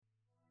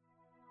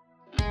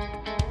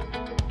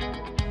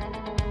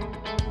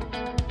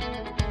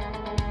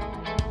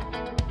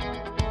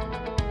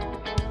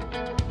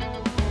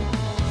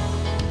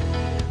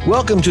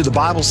Welcome to the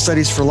Bible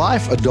Studies for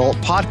Life Adult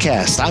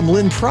Podcast. I'm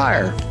Lynn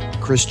Pryor.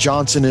 Chris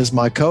Johnson is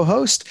my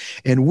co-host,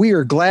 and we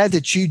are glad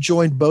that you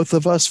joined both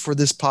of us for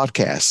this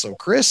podcast. So,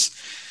 Chris,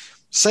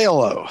 say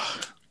hello.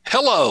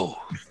 Hello.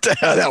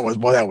 That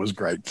was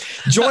great.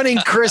 Joining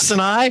Chris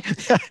and I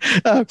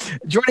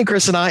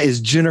is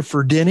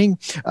Jennifer Denning.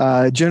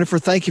 Jennifer,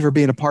 thank you for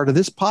being a part of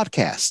this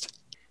podcast.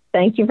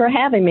 Thank you for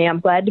having me.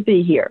 I'm glad to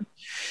be here.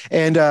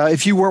 And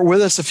if you weren't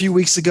with us a few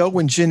weeks ago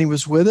when Jenny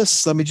was with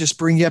us, let me just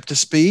bring you up to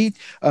speed.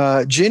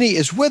 Jenny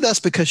is with us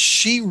because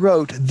she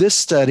wrote this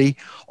study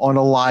on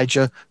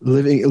Elijah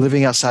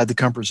living outside the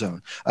comfort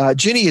zone.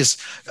 Jenny is,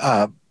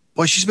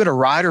 she's been a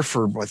writer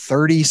for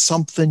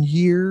 30-something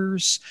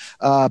years,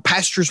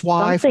 pastor's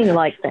wife. Something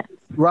like that.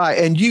 Right.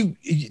 And you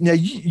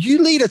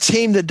lead a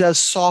team that does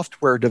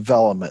software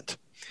development,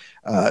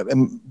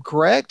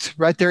 correct?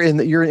 Right there,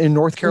 you're in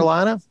North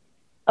Carolina?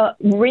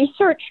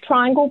 Research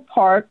Triangle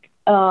Park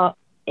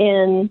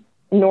in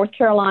North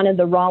Carolina,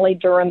 the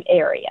Raleigh-Durham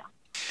area.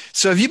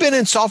 So have you been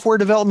in software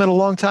development a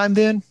long time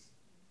then?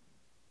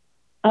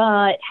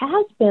 It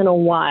has been a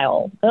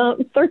while,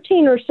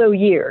 13 or so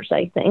years,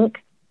 I think.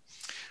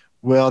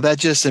 Well, that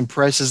just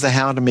impresses the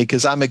hound to me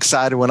because I'm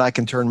excited when I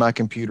can turn my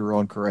computer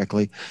on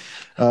correctly.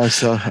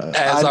 As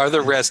are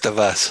the rest of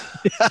us.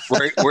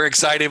 We're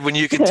excited when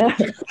you can turn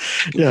your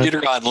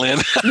computer on, Lynn.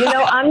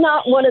 I'm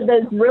not one of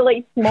those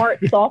really smart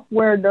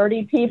software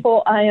nerdy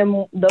people. I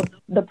am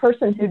the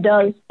person who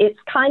does, it's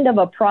kind of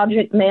a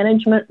project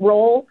management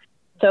role.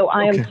 So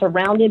I am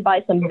surrounded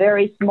by some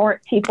very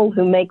smart people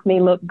who make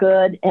me look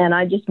good, and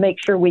I just make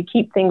sure we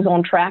keep things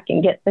on track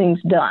and get things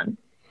done.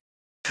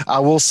 I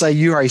will say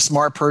you are a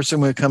smart person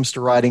when it comes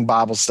to writing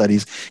Bible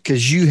studies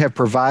because you have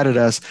provided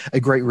us a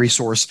great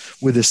resource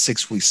with this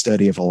 6-week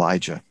study of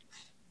Elijah.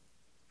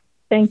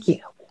 Thank you.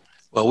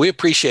 Well, we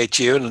appreciate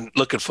you and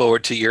looking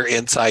forward to your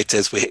insights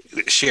as we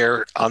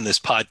share on this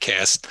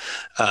podcast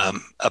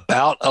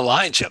about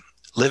Elijah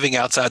living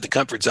outside the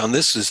comfort zone.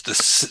 This is the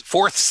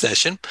 4th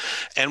session,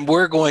 and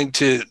we're going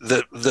to,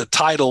 the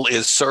title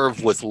is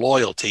Serve with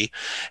Loyalty.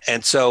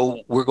 And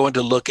so we're going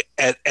to look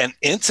at an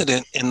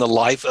incident in the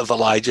life of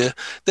Elijah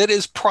that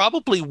is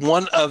probably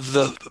one of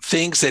the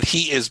things that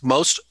he is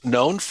most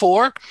known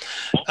for.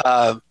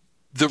 This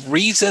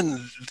is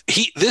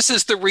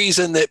the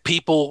reason that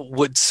people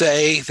would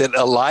say that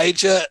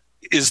Elijah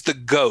is the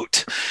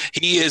GOAT.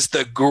 He is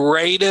the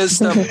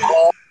greatest of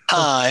all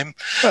time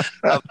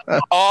of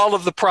all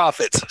of the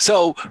prophets.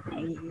 So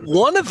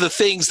one of the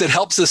things that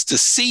helps us to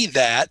see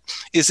that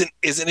is an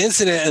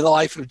incident in the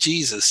life of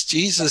Jesus.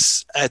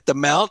 Jesus at the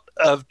Mount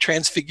of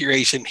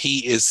Transfiguration,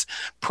 he is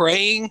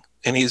praying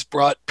and he's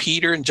brought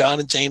Peter and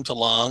John and James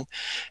along,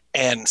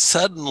 and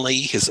suddenly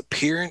his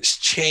appearance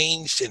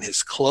changed and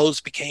his clothes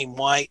became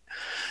white.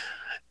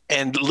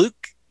 And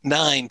Luke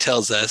 9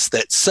 tells us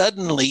that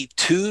suddenly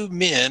 2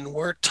 men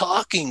were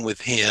talking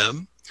with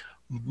him,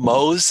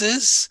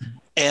 Moses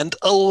and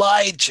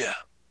Elijah.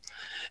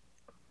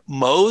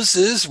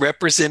 Moses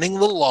representing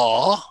the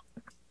law,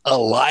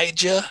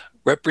 Elijah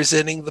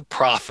representing the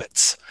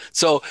prophets.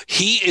 So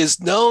he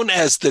is known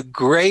as the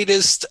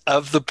greatest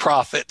of the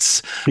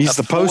prophets. He's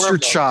the poster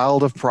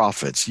child of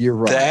prophets. You're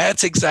right.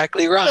 That's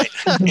exactly right.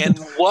 And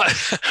what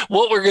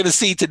we're going to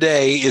see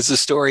today is a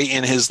story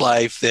in his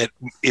life that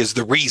is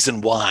the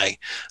reason why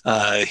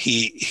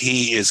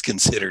he is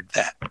considered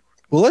that.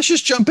 Well, let's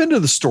just jump into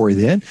the story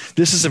then.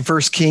 This is in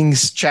 1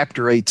 Kings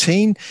chapter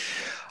 18.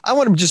 I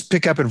want to just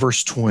pick up in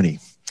verse 20.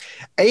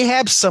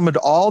 Ahab summoned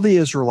all the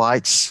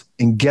Israelites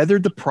and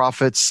gathered the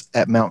prophets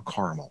at Mount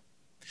Carmel.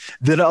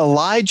 Then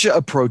Elijah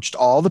approached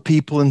all the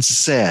people and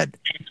said,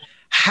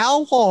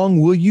 "How long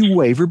will you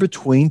waver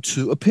between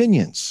 2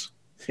 opinions?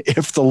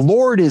 If the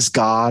Lord is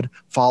God,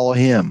 follow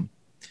him.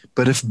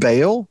 But if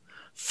Baal,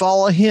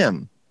 follow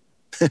him."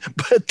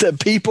 But the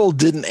people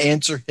didn't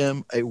answer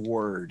him a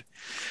word.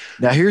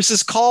 Now, here's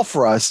this call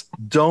for us.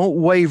 Don't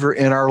waver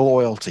in our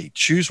loyalty.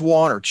 Choose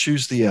one or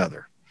choose the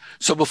other.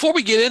 So before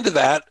we get into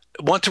that,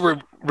 I want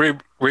to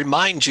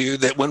remind you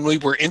that when we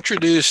were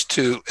introduced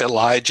to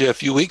Elijah a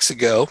few weeks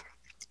ago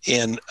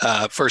in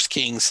 1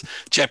 Kings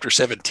chapter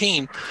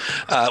 17,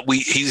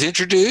 he's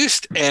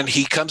introduced and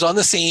he comes on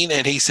the scene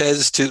and he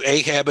says to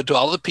Ahab and to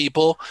all the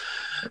people,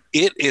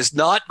 "It is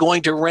not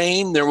going to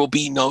rain. There will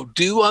be no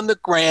dew on the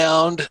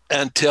ground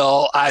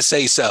until I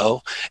say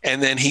so."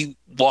 And then he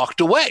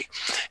walked away.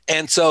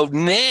 And so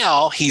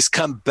now he's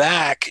come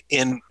back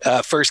in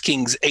 1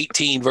 Kings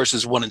 18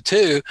 verses 1 and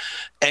 2.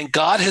 And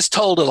God has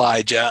told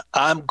Elijah,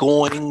 "I'm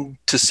going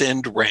to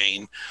send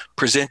rain.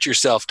 Present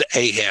yourself to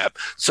Ahab."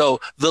 So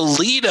the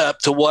lead up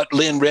to what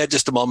Lynn read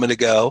just a moment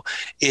ago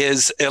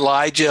is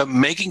Elijah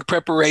making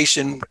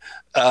preparation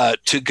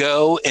to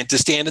go and to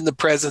stand in the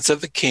presence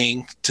of the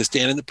king, to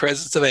stand in the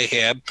presence of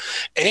Ahab.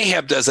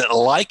 Ahab doesn't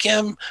like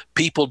him.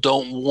 People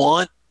don't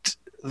want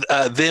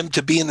them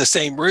to be in the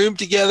same room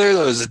together. It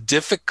was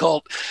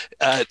difficult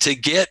to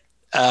get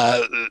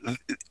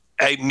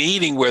a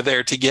meeting where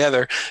they're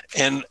together.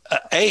 And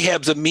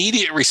Ahab's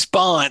immediate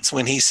response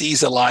when he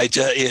sees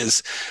Elijah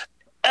is,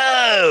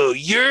 oh,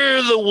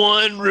 you're the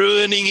one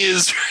ruining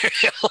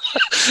Israel.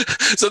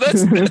 So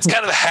that's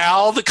kind of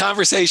how the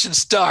conversation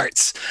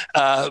starts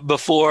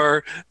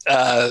before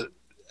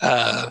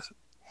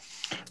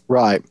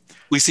Right.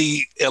 we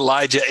see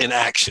Elijah in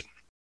action.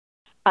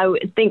 I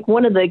would think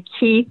one of the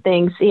key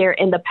things here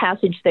in the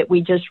passage that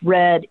we just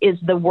read is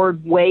the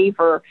word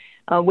waver,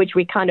 which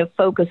we kind of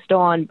focused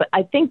on. But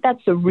I think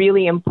that's a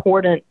really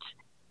important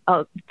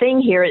thing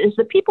here is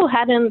that people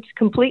hadn't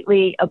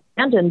completely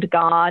abandoned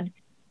God,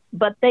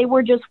 but they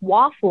were just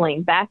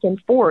waffling back and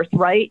forth,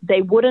 right?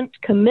 They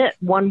wouldn't commit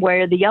one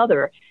way or the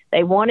other.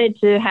 They wanted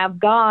to have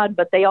God,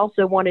 but they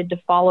also wanted to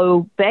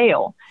follow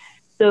Baal.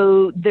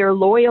 So their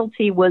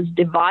loyalty was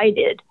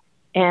divided.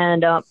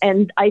 And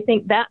I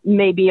think that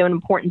may be an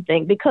important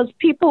thing because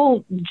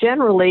people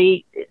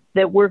generally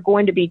that we're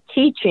going to be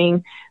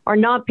teaching are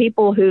not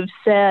people who've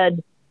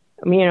said,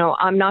 you know,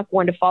 I'm not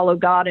going to follow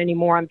God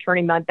anymore. I'm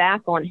turning my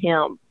back on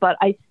him. But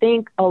I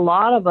think a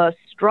lot of us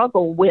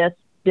struggle with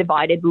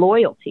divided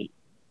loyalty.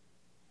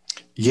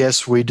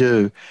 Yes, we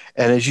do.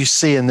 And as you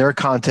see in their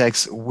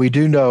context, we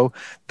do know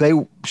they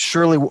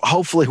surely,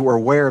 hopefully were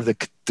aware of the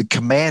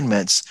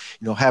commandments,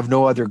 you know, have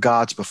no other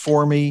gods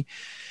before me.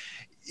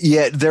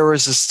 Yet there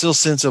was a still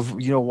sense of,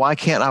 you know, why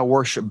can't I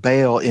worship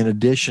Baal in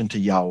addition to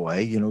Yahweh?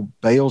 You know,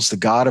 Baal's the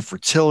god of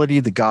fertility,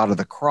 the god of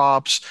the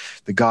crops,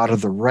 the god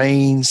of the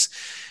rains.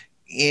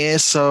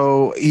 And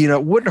so, you know,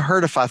 it wouldn't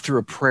hurt if I threw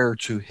a prayer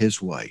to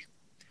his way.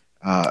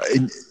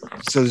 And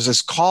so there's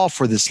this call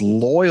for this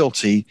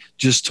loyalty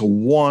just to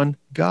one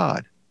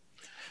God.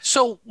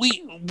 So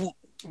we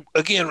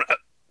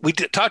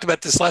talked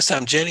about this last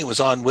time Jenny was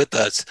on with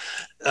us.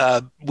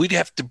 We'd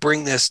have to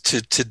bring this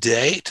to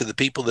today, to the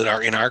people that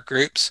are in our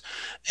groups.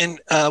 And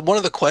one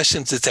of the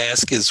questions that's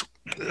asked is,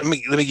 let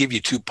me give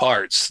you two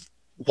parts.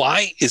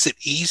 Why is it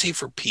easy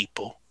for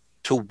people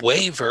to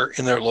waver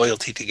in their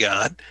loyalty to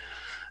God?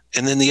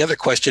 And then the other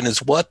question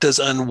is, what does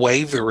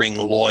unwavering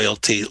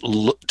loyalty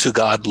to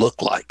God look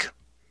like?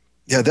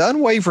 Yeah, the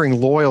unwavering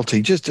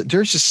loyalty,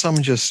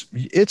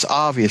 it's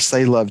obvious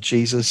they love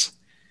Jesus,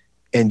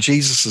 and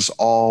Jesus is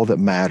all that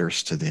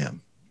matters to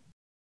them.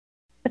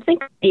 I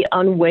think the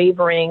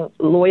unwavering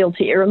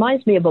loyalty, it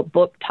reminds me of a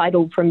book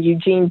titled from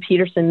Eugene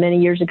Peterson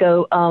many years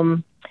ago,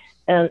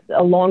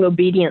 A Long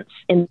Obedience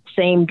in the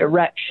Same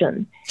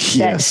Direction.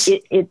 Yes.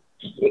 That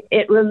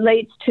it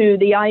relates to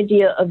the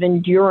idea of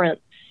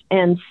endurance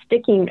and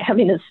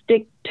having a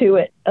stick to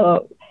it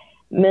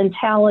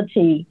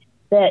mentality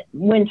that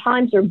when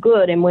times are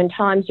good and when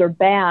times are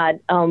bad,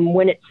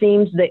 when it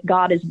seems that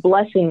God is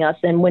blessing us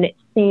and when it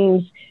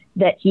seems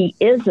that he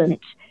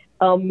isn't,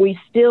 we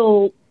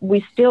still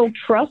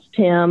trust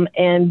him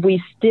and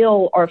we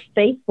still are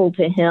faithful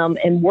to him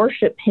and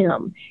worship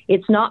him.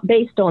 It's not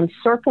based on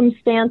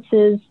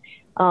circumstances.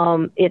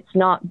 It's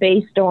not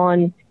based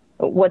on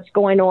what's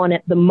going on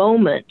at the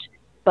moment,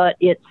 but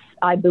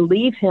I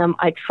believe him,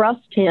 I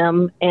trust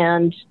him,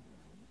 and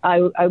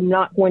I'm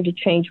not going to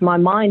change my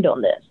mind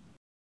on this.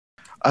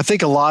 I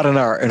think a lot in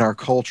our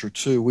culture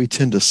too, we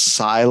tend to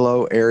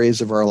silo areas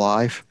of our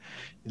life.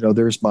 You know,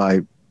 there's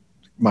my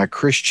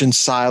Christian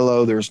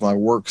silo, there's my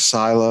work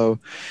silo.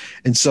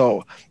 And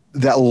so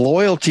that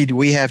loyalty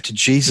we have to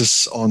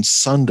Jesus on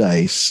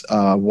Sundays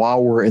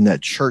while we're in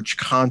that church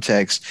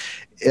context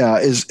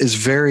is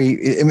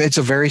it's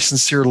a very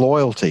sincere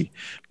loyalty,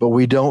 but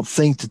we don't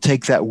think to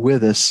take that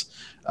with us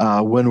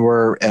when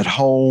we're at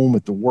home,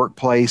 at the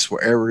workplace,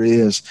 wherever it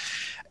is.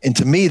 And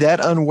to me,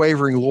 that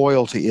unwavering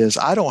loyalty is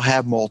I don't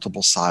have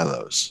multiple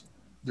silos.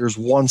 There's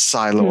one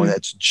silo, and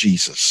that's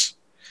Jesus.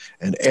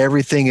 And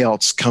everything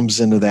else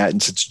comes into that,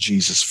 and it's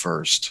Jesus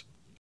first.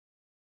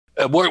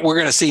 What we're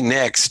going to see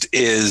next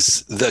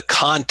is the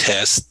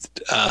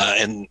contest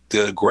and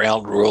the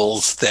ground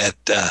rules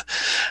that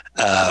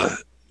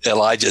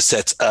Elijah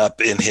sets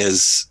up in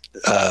his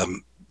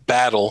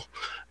battle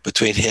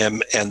between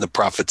him and the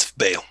prophets of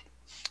Baal.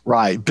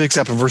 Right. Picks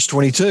up in verse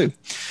 22.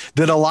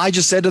 Then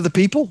Elijah said to the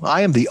people, I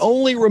am the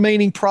only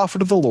remaining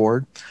prophet of the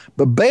Lord,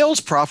 but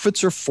Baal's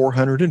prophets are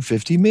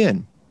 450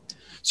 men.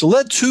 So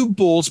let 2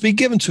 bulls be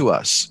given to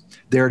us.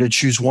 They are to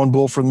choose 1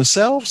 bull for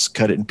themselves,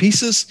 cut it in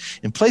pieces,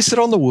 and place it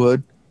on the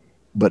wood,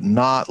 but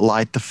not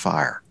light the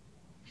fire.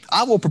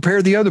 I will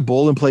prepare the other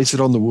bull and place it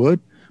on the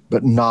wood,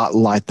 but not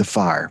light the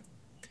fire.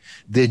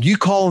 Then you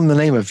call on the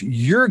name of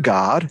your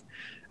God,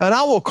 and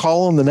I will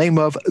call on the name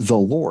of the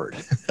Lord.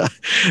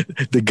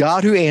 The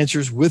God who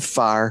answers with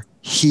fire,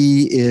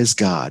 he is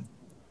God.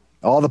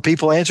 All the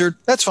people answered,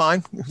 that's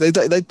fine. They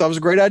thought it was a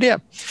great idea.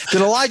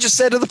 Then Elijah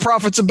said to the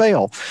prophets of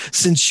Baal,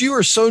 since you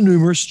are so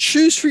numerous,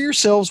 choose for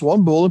yourselves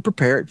 1 bull and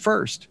prepare it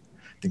first.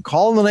 Then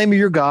call on the name of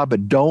your God,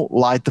 but don't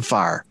light the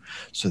fire.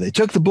 So they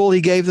took the bull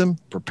he gave them,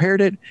 prepared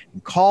it,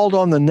 and called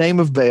on the name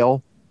of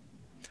Baal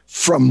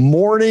from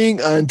morning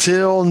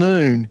until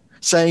noon,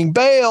 saying,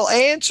 Baal,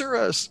 answer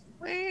us.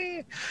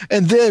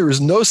 And there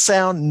was no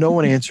sound, no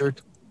one answered.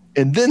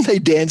 And then they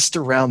danced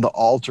around the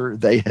altar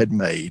they had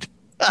made.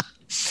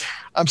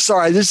 I'm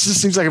sorry, this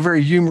just seems like a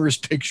very humorous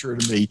picture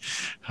to me.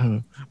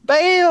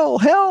 Baal,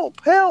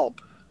 help,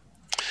 help.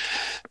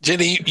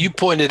 Jenny, you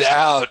pointed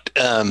out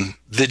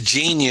the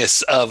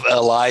genius of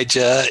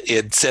Elijah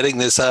in setting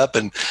this up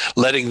and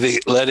letting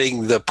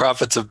the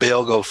prophets of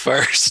Baal go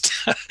first.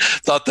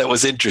 Thought that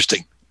was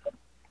interesting.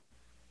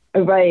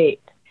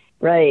 Right.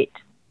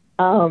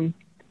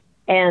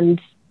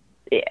 And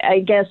I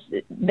guess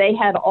they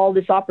had all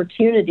this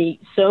opportunity,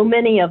 so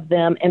many of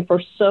them, and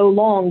for so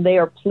long they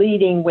are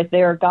pleading with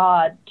their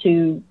God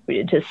to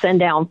send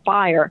down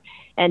fire,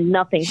 and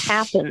nothing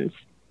happens.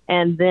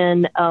 And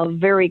then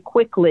very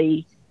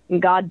quickly,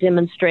 God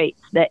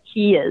demonstrates that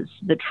he is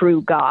the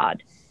true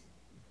God.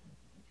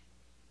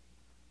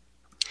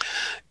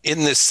 In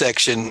this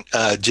section,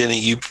 Jenny,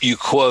 you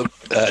quote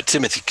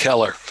Timothy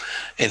Keller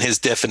in his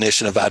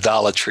definition of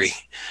idolatry.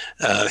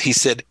 He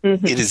said,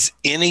 It is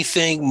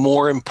anything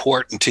more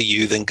important to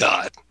you than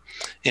God,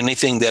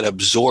 anything that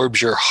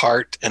absorbs your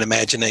heart and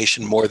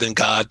imagination more than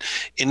God,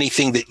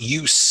 anything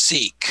you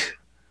seek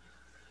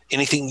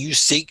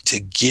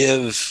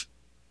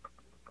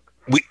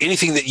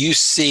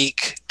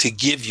to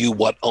give you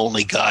what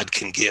only God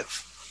can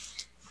give.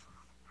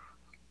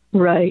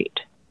 Right.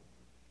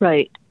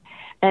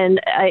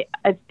 And I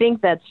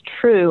think that's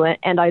true.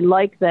 And I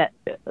like that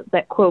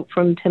quote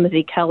from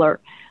Timothy Keller.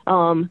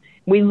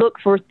 We look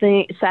for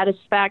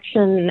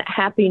satisfaction,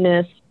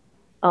 happiness,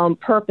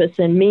 purpose,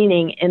 and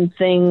meaning in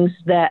things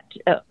that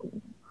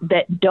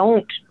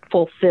don't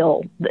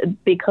fulfill,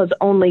 because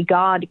only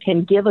God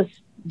can give us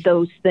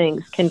those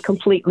things, can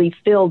completely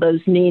fill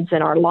those needs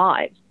in our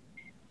lives.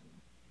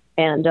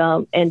 And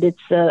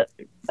it's a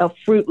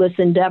fruitless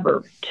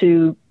endeavor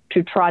to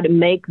try to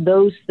make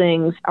those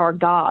things our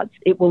gods.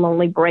 It will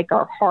only break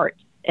our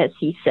hearts, as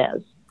he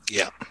says.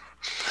 Yeah.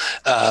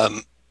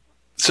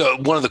 So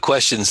one of the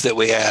questions that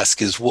we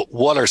ask is,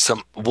 what are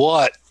some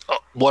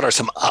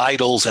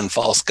idols and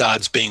false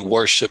gods being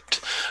worshipped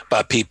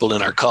by people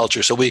in our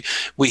culture? So we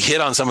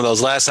hit on some of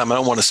those last time. I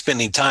don't want to spend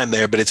any time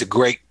there, but it's a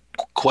great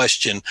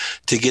question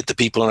to get the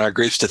people in our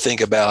groups to think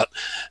about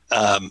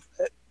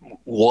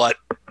what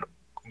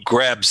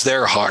grabs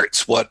their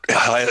hearts, what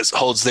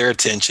holds their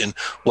attention,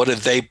 what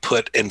have they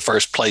put in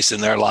first place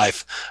in their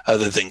life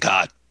other than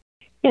God?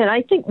 And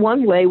I think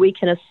one way we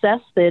can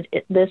assess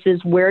this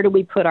is, where do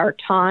we put our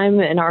time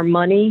and our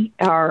money,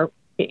 our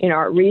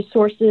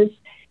resources?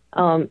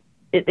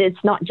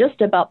 It's not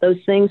just about those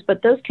things,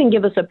 but those can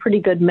give us a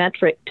pretty good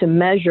metric to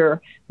measure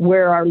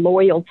where our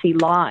loyalty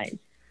lies.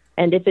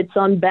 And if it's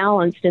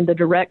unbalanced in the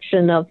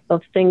direction of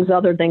things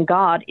other than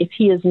God, if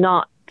he is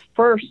not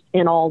first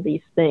in all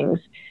these things,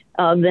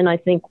 then I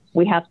think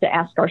we have to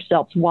ask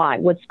ourselves why.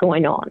 What's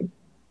going on?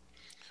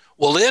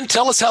 Well, Lynn,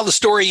 tell us how the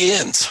story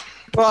ends.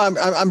 Well,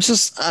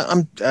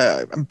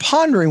 I'm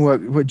pondering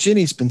what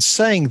Jenny's been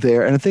saying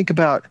there, and I think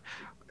about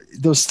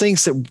those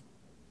things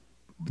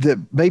that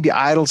may be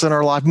idols in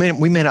our life.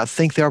 We may not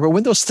think they are, but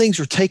when those things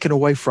are taken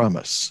away from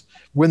us,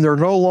 when they're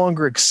no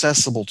longer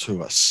accessible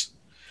to us,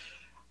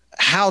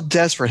 how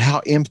desperate,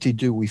 how empty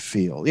do we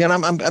feel? Yeah,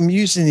 and I'm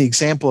using the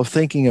example of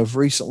thinking of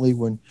recently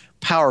when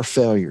power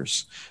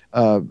failures.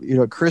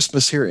 At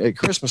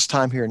Christmas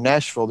time here in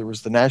Nashville, there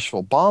was the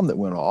Nashville bomb that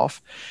went off,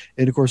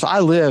 and of course I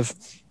live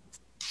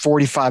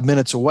 45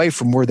 minutes away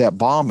from where that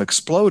bomb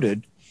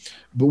exploded.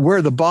 But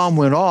where the bomb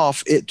went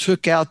off, it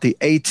took out the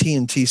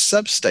AT&T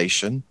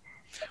substation,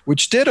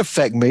 which did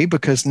affect me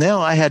because now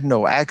I had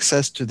no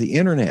access to the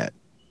internet.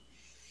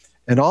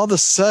 And all of a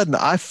sudden,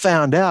 I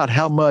found out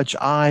how much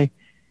I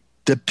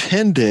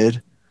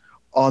depended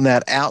on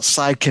that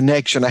outside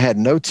connection. I had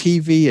no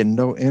TV and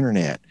no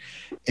internet.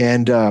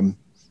 And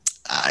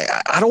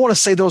I don't want to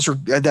say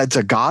that's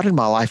a God in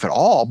my life at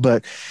all,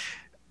 but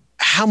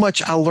how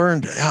much I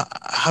learned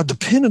how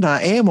dependent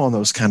I am on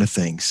those kind of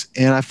things.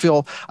 And I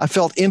felt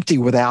empty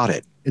without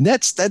it. And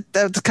that's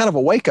kind of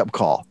a wake-up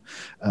call.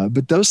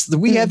 But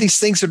we have these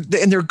things, and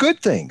they're good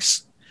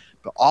things.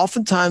 But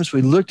oftentimes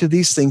we look to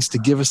these things to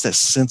give us that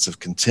sense of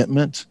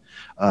contentment,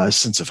 a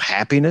sense of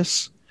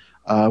happiness.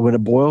 When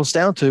it boils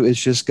down to,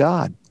 it's just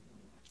God.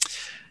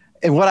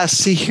 And what I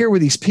see here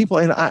with these people,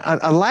 and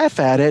I laugh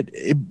at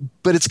it,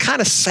 but it's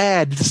kind of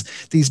sad,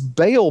 these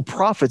Baal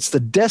prophets, the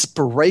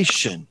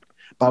desperation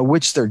by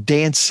which they're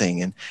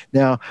dancing. And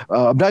now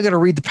I'm not going to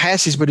read the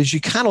passage, but as you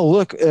kind of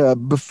look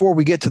before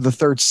we get to the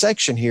third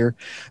section here,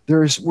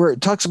 there's where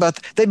it talks about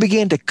they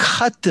began to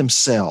cut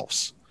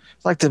themselves,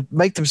 like to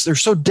make them, they're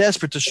so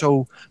desperate to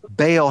show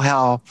Baal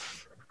how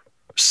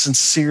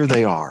sincere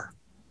they are.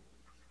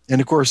 And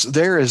of course,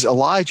 there is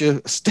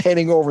Elijah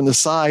standing over on the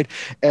side,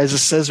 as it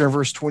says there in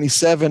verse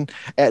 27,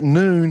 at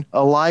noon,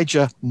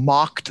 Elijah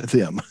mocked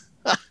them.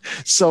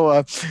 So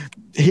I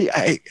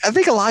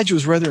think Elijah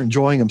was rather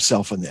enjoying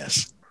himself in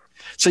this.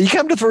 So you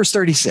come to verse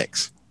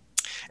 36.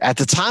 At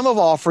the time of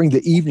offering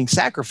the evening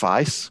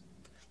sacrifice,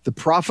 the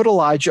prophet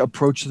Elijah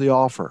approached the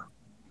altar.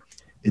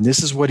 And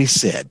this is what he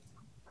said.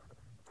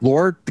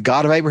 Lord, the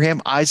God of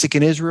Abraham, Isaac,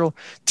 and Israel,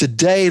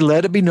 today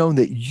let it be known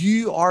that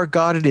you are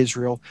God in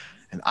Israel,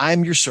 and I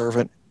am your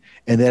servant,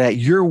 and that at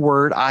your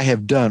word I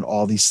have done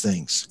all these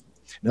things.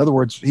 In other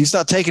words, he's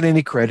not taking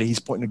any credit. He's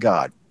pointing to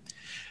God.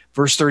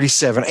 Verse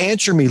 37,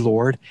 answer me,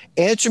 Lord.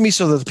 Answer me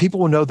so that the people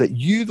will know that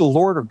you, the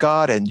Lord, are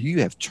God, and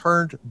you have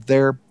turned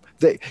their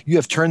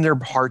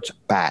hearts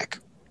back.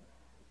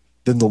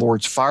 Then the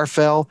Lord's fire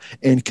fell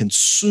and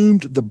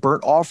consumed the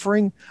burnt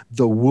offering,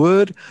 the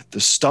wood, the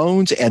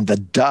stones, and the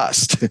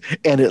dust,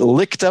 and it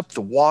licked up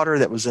the water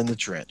that was in the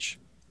trench.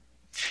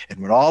 And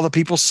when all the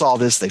people saw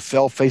this, they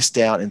fell face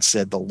down and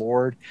said, the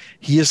Lord,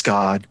 he is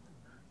God.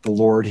 The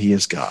Lord, he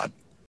is God.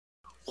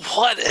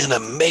 What an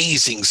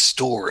amazing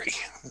story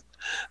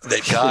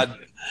that God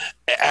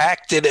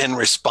acted and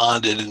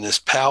responded in this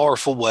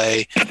powerful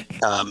way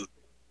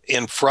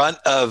in front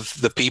of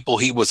the people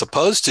he was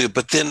opposed to,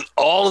 but then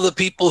all of the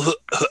people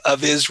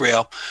of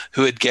Israel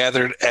who had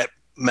gathered at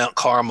Mount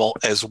Carmel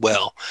as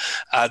well.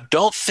 I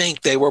don't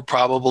think they were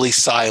probably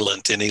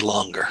silent any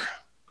longer.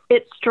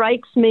 It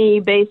strikes me,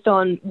 based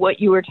on what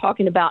you were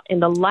talking about in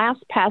the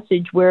last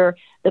passage, where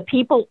the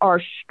people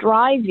are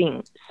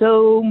striving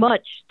so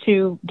much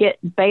to get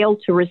Baal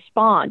to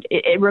respond.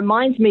 It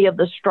reminds me of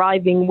the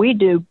striving we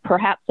do,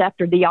 perhaps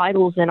after the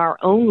idols in our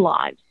own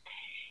lives.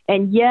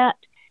 And yet,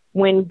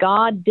 when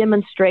God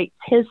demonstrates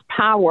his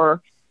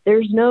power,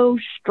 there's no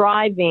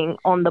striving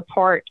on the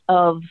part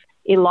of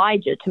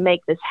Elijah to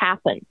make this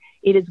happen.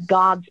 It is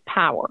God's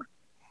power.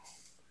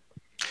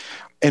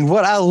 And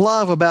what I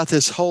love about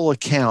this whole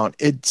account,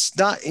 it's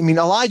not, I mean,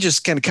 Elijah's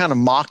kind of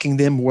mocking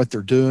them what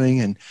they're doing.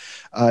 And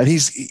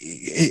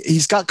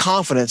he's got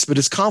confidence, but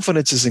his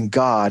confidence is in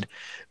God.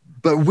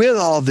 But with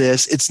all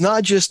this, it's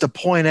not just to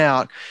point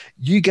out,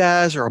 you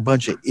guys are a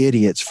bunch of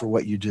idiots for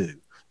what you do.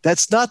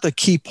 That's not the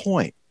key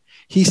point.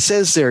 He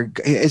says there,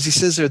 as he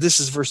says there,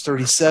 this is verse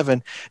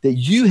 37, that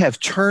you have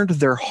turned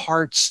their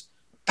hearts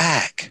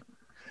back.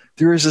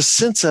 There is a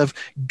sense of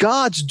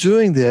God's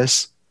doing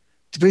this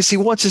because he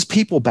wants his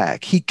people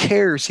back. He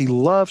cares. He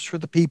loves for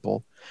the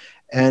people.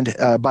 And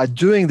by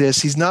doing this,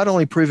 he's not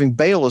only proving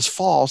Baal is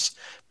false,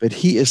 but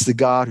he is the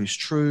God who's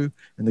true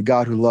and the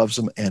God who loves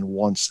them and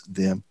wants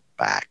them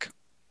back.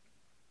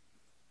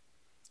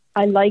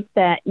 I like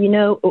that. You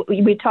know,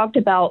 we talked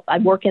about, I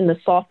work in the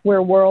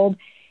software world,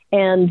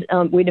 and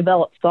we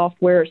develop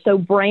software. So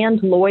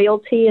brand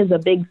loyalty is a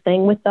big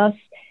thing with us,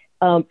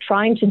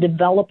 trying to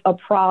develop a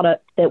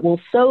product that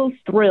will so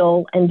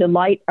thrill and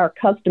delight our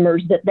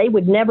customers that they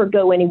would never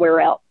go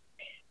anywhere else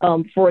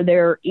for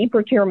their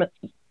e-procurement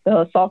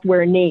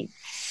software needs.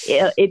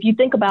 If you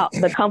think about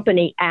the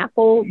company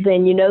Apple,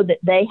 then you know that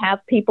they have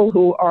people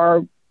who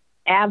are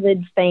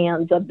avid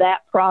fans of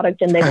that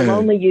product, and they will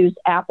only use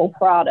Apple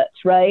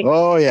products, right?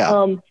 Oh,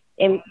 yeah.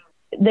 And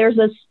there's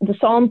the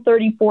Psalm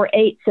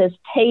 34:8 says,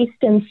 taste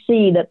and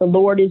see that the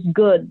Lord is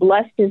good.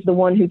 Blessed is the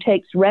one who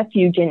takes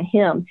refuge in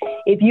him.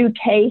 If you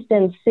taste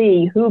and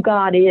see who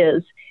God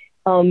is,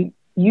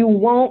 you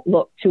won't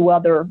look to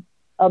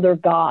other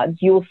gods.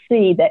 You'll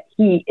see that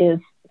he is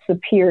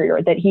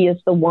superior, that he is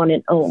the one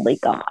and only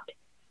God.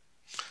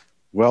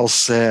 Well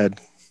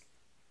said.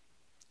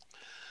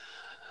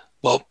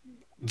 Well,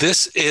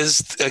 this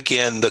is,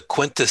 again, the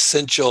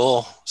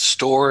quintessential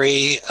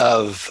story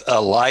of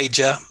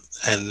Elijah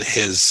and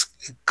his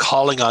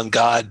calling on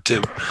God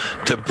to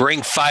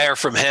bring fire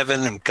from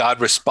heaven, and God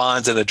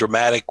responds in a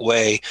dramatic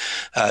way.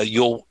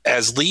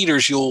 As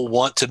leaders, you'll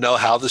want to know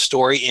how the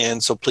story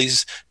ends. So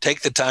please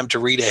take the time to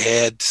read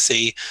ahead to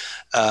see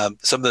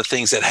some of the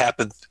things that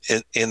happen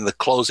in the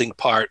closing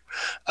part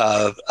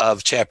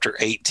of chapter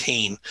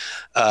 18.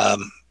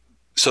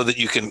 So that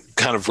you can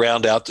kind of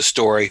round out the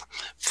story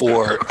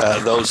for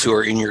those who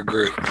are in your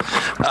group.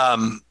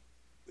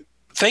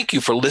 Thank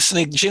you for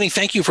listening. Jenny,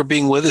 thank you for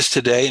being with us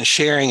today and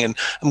sharing. And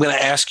I'm going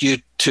to ask you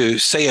to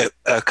say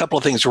a couple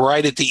of things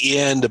right at the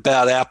end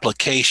about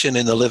application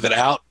in the Live It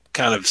Out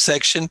kind of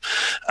section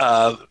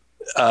to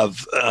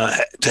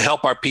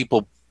help our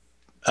people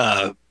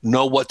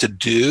know what to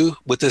do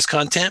with this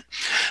content.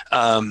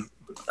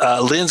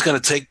 Lynn's going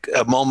to take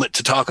a moment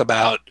to talk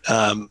about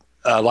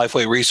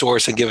Lifeway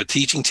resource and give a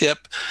teaching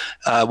tip.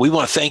 We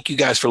want to thank you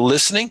guys for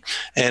listening.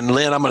 And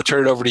Lynn, I'm going to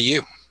turn it over to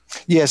you.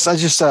 Yes, I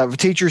just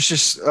teachers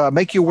just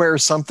make you aware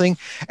of something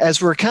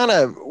as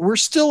we're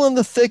still in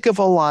the thick of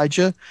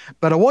Elijah,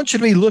 but I want you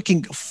to be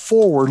looking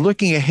forward,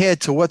 looking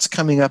ahead to what's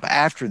coming up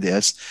after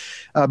this,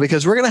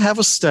 because we're going to have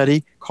a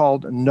study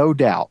called No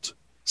Doubt,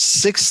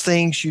 6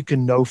 things you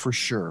can know for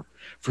sure.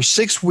 For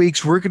 6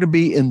 weeks, we're going to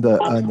be in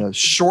the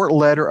short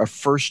letter of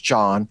 1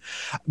 John,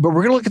 but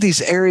we're going to look at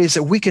these areas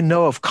that we can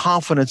know of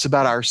confidence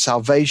about our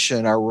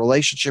salvation, our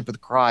relationship with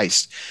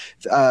Christ,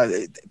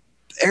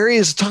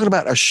 areas talking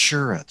about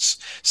assurance.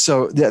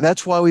 So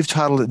that's why we've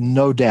titled it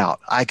No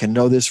Doubt. I can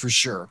know this for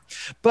sure.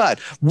 But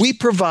we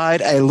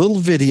provide a little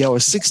video, a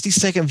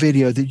 60-second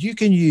video that you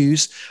can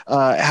use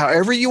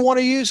however you want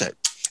to use it.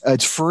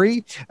 It's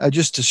free,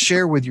 just to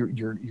share with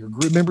your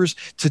group members,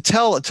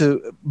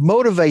 to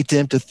motivate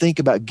them to think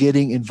about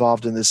getting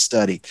involved in this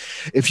study.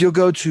 If you'll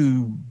go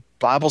to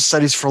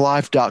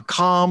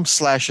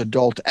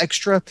BibleStudiesForLife.com/adult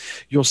extra.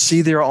 You'll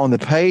see there on the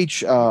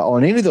page,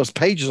 on any of those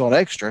pages on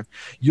extra,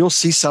 you'll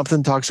see something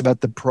that talks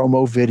about the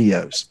promo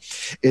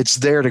videos. It's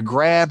there to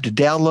grab, to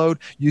download.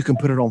 You can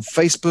put it on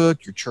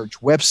Facebook, your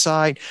church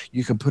website.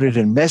 You can put it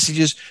in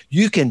messages.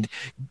 You can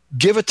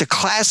give it to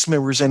class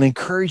members and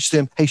encourage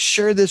them, hey,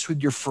 share this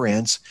with your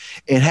friends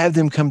and have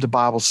them come to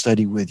Bible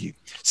study with you.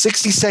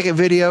 60-second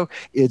video,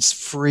 it's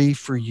free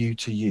for you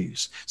to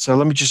use. So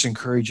let me just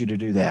encourage you to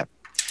do that.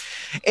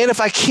 And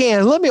if I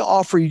can, let me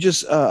offer you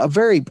just a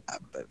very,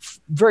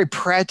 very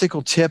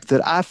practical tip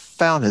that I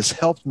found has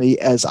helped me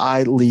as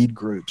I lead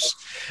groups.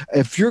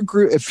 If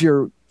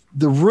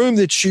the room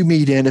that you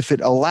meet in, if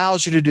it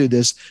allows you to do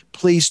this,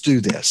 please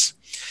do this.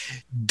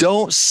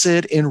 Don't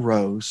sit in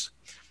rows.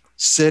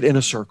 Sit in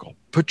a circle.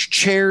 Put your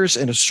chairs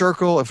in a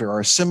circle, if there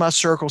are a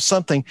semicircle,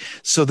 something,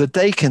 so that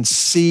they can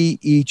see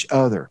each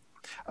other.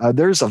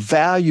 There's a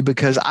value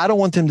because I don't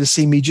want them to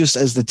see me just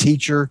as the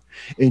teacher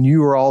and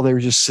you are all there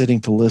just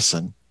sitting to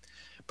listen.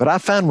 But I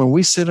found when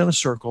we sit in a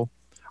circle,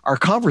 our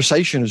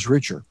conversation is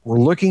richer. We're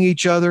looking at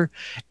each other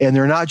and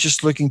they're not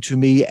just looking to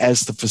me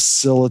as the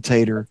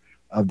facilitator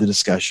of the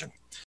discussion.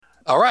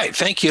 All right.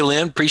 Thank you,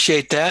 Lynn.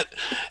 Appreciate that.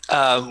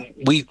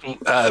 We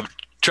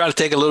try to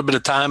take a little bit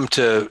of time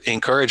to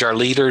encourage our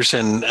leaders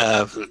and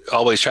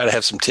always try to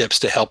have some tips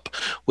to help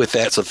with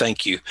that. So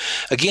thank you.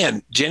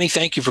 Again, Jenny,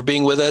 thank you for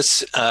being with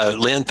us.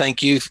 Lynn,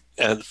 thank you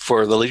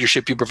for the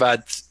leadership you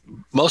provide.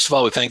 Most of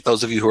all, we thank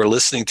those of you who are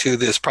listening to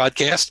this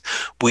podcast.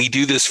 We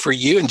do this for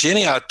you. And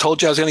Jenny, I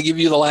told you I was going to give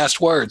you the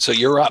last word, so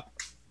you're up.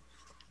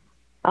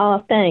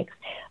 Thanks.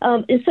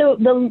 So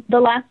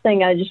the last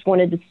thing I just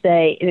wanted to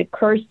say, it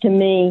occurs to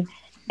me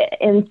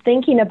in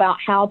thinking about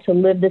how to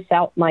live this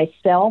out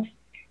myself,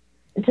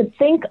 to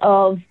think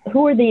of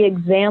who are the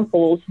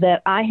examples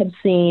that I have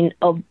seen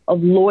of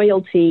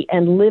loyalty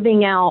and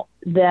living out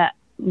that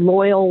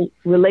loyal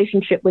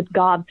relationship with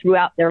God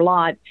throughout their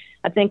lives.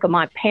 I think of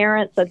my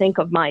parents. I think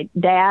of my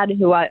dad,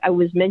 who I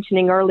was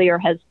mentioning earlier,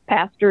 has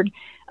pastored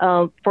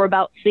for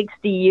about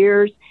 60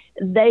 years.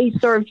 They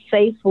served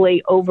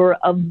faithfully over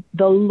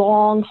the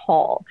long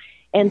haul.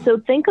 And so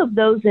think of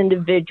those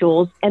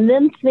individuals and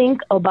then think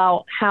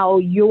about how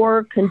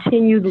your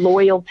continued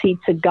loyalty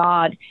to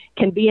God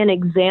can be an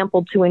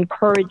example to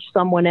encourage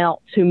someone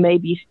else who may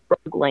be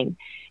struggling.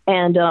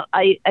 And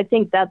I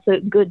think that's a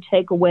good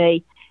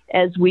takeaway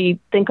as we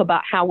think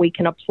about how we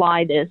can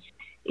apply this,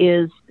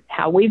 is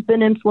how we've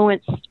been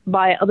influenced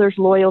by others'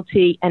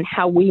 loyalty and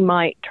how we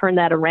might turn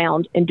that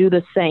around and do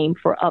the same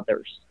for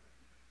others.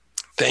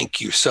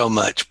 Thank you so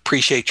much.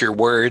 Appreciate your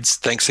words.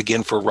 Thanks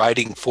again for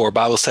writing for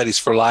Bible Studies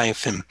for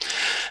Life. And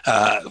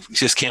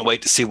just can't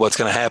wait to see what's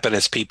going to happen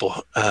as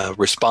people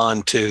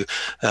respond to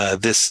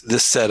this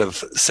set of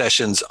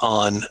sessions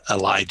on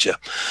Elijah.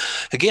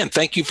 Again,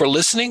 thank you for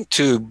listening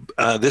to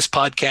this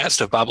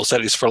podcast of Bible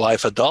Studies for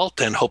Life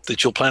Adult, and hope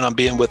that you'll plan on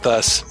being with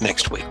us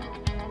next week.